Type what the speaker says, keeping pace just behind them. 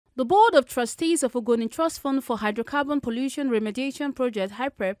The Board of Trustees of Ogoni Trust Fund for Hydrocarbon Pollution Remediation Project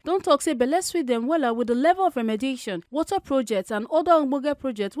HYPREP don't talk say belle sweet them wella with the level of remediation, water projects and other ogbonge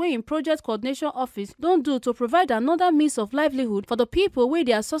projects wey in Project Coordination Office don't do to provide another means of livelihood for the people where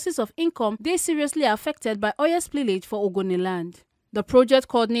their sources of income they seriously affected by oil spillage for Ogoni land. The Project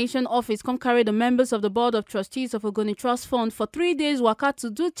Coordination Office come carry the members of the Board of Trustees of Ogoni Trust Fund for 3 days waka to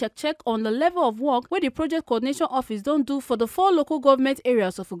do check on the level of work where the Project Coordination Office don't do for the 4 local government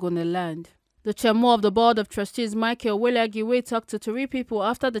areas of Ogoni land. The chairman of the Board of Trustees, Michael Welagiwe, talked to 3 people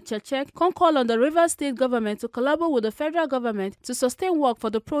after the check come call on the Rivers State government to collaborate with the federal government to sustain work for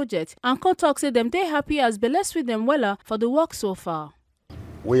the project and come talk say them they happy as belle sweet them wella for the work so far.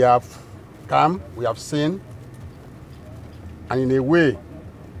 We have come, we have seen, and in a way,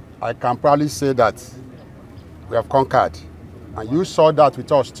 I can proudly say that we have conquered. And you saw that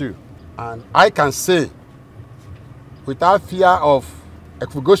with us too. And I can say, without fear of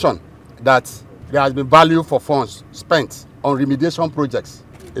equivocation, that there has been value for funds spent on remediation projects.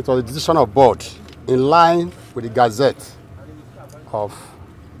 It was a decision of board in line with the Gazette of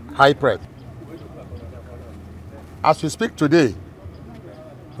HYPREP. As we speak today,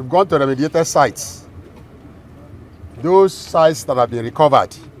 we've gone to remediated sites. Those sites that have been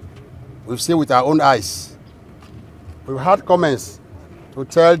recovered, we've seen with our own eyes. We've had comments to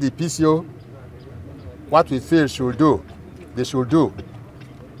tell the PCO what we feel they should do.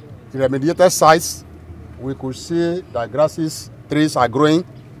 The remediated sites, we could see that grasses, trees are growing.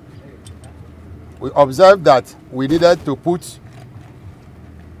 We observed that we needed to put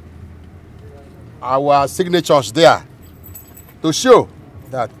our signatures there to show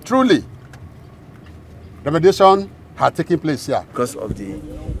that truly remediation had taken place here. Because of the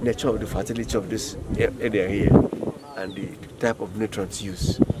nature of the fertility of this area here and the type of nutrients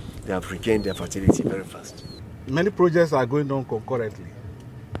used, they have regained their fertility very fast. Many projects are going on concurrently.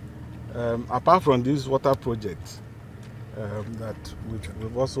 Apart from this water project that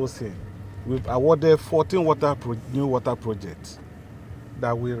we've also seen, we've awarded 14 new water projects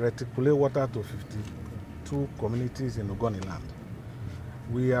that will reticulate water to 52 communities in Ogoni land.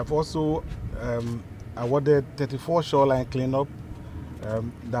 We have also awarded 34 shoreline cleanup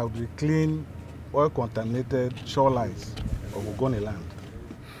that will clean oil-contaminated shorelines of Ogoni land.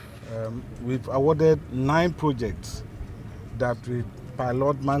 We've awarded 9 projects that will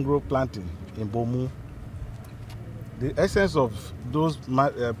pilot mangrove planting in Bomu. The essence of those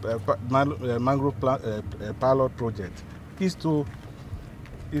mangrove pilot projects is to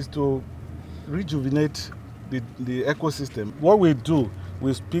rejuvenate the ecosystem. What we do,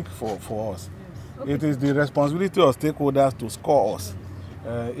 we speak for us. Okay. It is the responsibility of stakeholders to score us.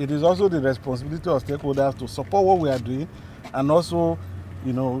 It is also the responsibility of stakeholders to support what we are doing and also,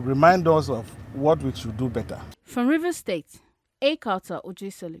 remind us of what we should do better. From Rivers State, A. Carter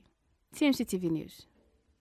Ojisoli, TMC TV News.